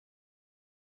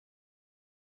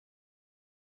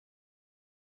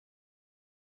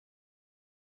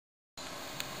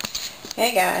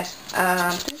Hey guys,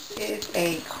 this is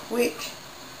a quick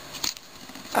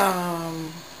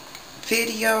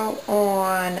video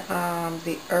on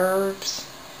the herbs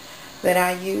that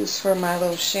I use for my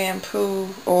little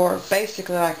shampoo, or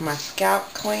basically like my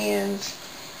scalp cleanse.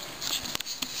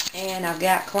 And I've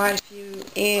got quite a few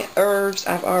herbs.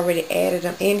 I've already added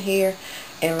them in here,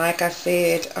 and like I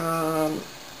said, and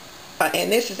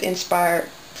this is inspired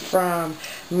from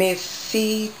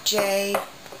MzCJA.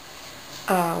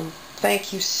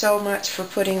 Thank you so much for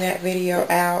putting that video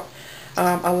out.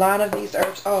 A lot of these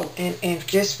herbs, oh, and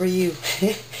just for you,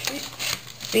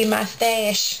 see my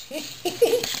stash.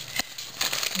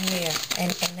 Yeah, and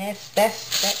that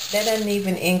doesn't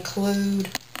even include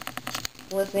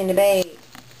what's in the bag.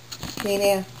 See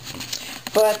there?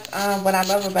 But what I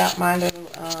love about my little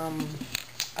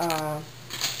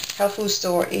health food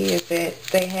store is that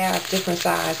they have different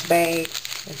size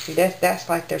bags. And see, that's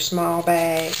like their small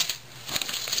bag.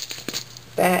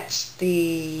 That's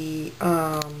the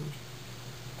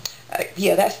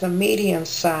yeah, that's the medium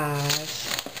size,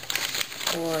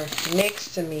 or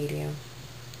next to medium.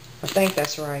 I think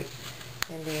that's right.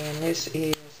 And then this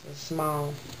is the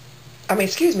small,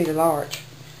 excuse me, the large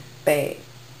bag.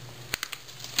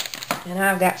 And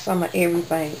I've got some of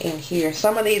everything in here.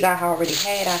 Some of these I already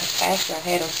had. I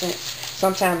had them since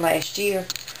sometime last year.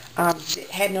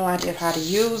 Had no idea how to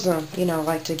use them, you know,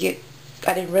 like to get,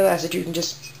 I didn't realize that you can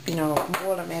just, you know,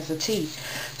 boil them as a tea.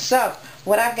 So,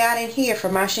 what I've got in here for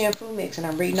my shampoo mix, and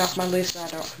I'm reading off my list so I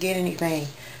don't forget anything.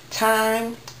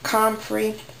 Thyme,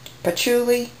 Comfrey,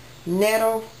 Patchouli,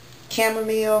 Nettle,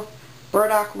 Chamomile,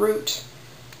 Burdock root,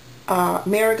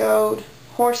 Marigold,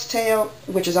 Horsetail,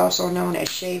 which is also known as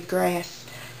Shavegrass,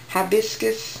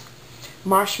 Hibiscus,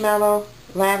 Marshmallow,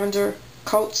 Lavender,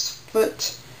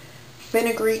 Coltsfoot,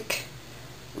 Fenugreek,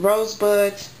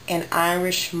 rosebuds, and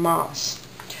Irish moss.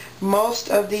 Most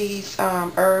of these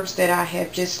herbs that I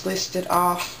have just listed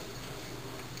off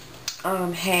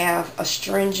have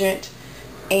astringent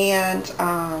and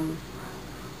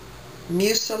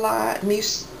it's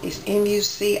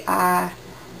MzCJA,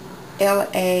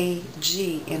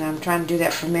 and I'm trying to do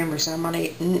that from memory, so I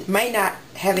may not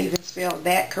have even spelled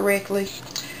that correctly,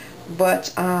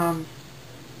 but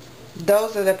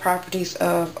those are the properties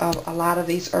of a lot of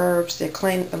these herbs. They're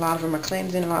a lot of them are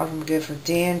cleansing, a lot of them are good for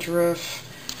dandruff,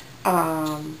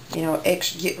 you know,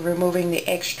 removing the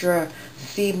extra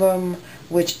sebum,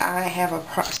 which I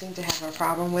seem to have a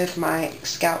problem with. My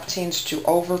scalp tends to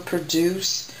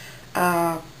overproduce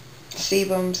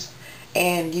sebums,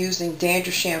 and using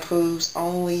dandruff shampoos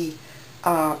only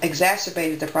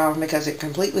exacerbated the problem because it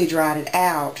completely dried it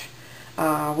out,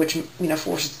 which, you know,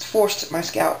 forced my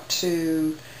scalp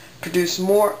to produce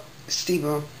more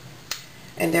sebum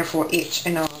and therefore itch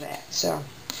and all that. So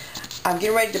I'm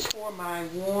getting ready to pour my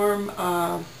warm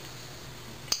aloe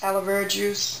vera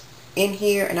juice in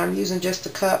here, and I'm using just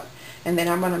a cup, and then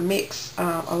I'm going to mix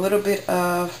a little bit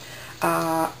of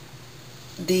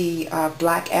the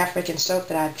black African soap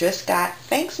that I just got.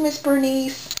 Thanks, Miss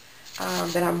Bernice.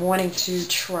 That I'm wanting to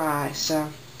try.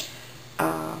 So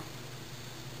I'll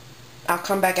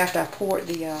come back after I poured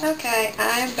the okay,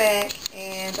 I'm back,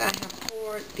 and I have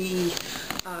poured the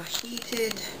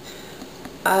heated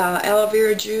aloe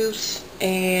vera juice,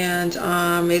 and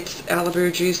it's aloe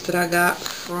vera juice that I got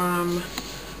from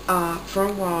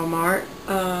Walmart.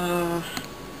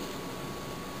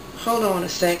 Hold on a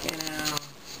second now.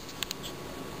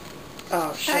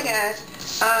 Oh, sure. Hi guys,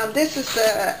 this is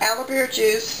the aloe vera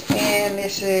juice, and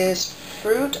this is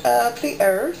fruit of the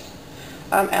earth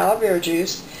aloe vera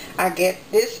juice. I get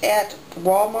this at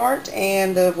Walmart,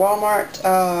 and the Walmart,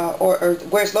 or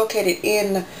where it's located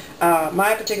in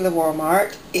my particular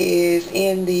Walmart, is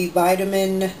in the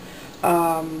vitamin,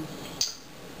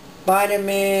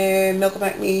 milk of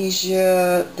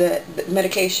magnesia, the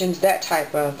medications, that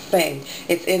type of thing.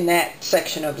 It's in that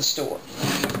section of the store.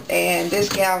 And this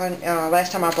gallon,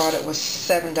 last time I bought it was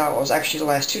 $7. Actually, the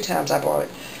last two times I bought it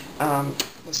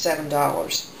was $7.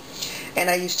 And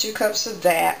I use 2 cups of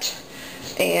that,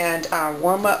 and I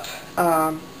warm it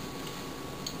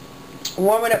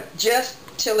up just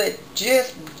till it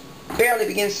just barely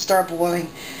begins to start boiling,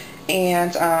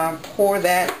 and pour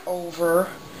that over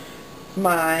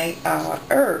my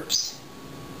herbs.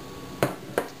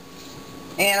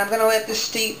 And I'm going to let this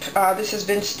steep. This has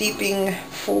been steeping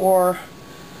for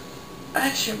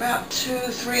actually about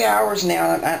 2-3 hours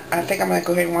now. I think I'm going to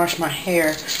go ahead and wash my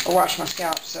hair, or wash my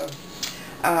scalp, so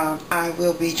I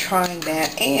will be trying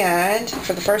that. And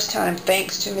for the first time,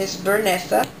 thanks to Miss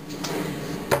Bernessa,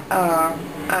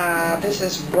 this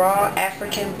is raw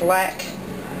African black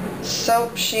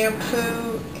soap,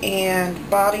 shampoo, and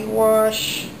body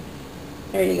wash.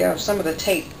 There you go. Some of the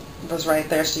tape was right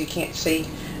there so you can't see.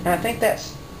 And I think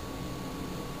that's,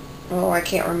 oh, I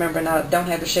can't remember now. I don't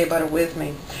have the shea butter with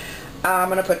me. I'm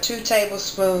going to put 2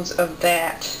 tablespoons of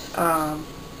that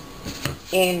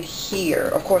in here.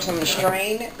 Of course, I'm going to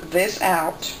strain this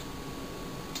out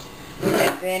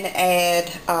and then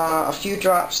add a few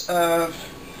drops of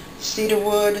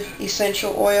cedarwood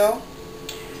essential oil,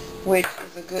 which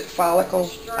is a good follicle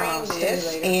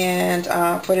this, and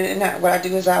put it in that. What I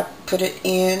do is I put it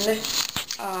in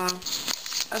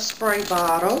a spray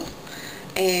bottle,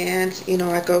 and you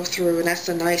know, I go through, and that's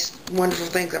the nice wonderful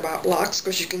thing about locks,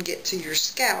 because you can get to your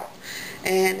scalp,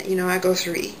 and you know, I go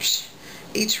through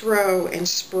each row and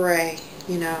spray,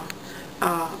 you know,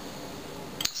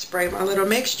 spray my little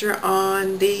mixture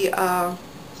on the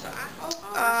so I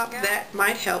hope that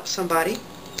might help somebody,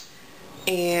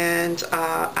 and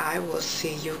I will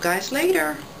see you guys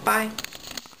later. Bye.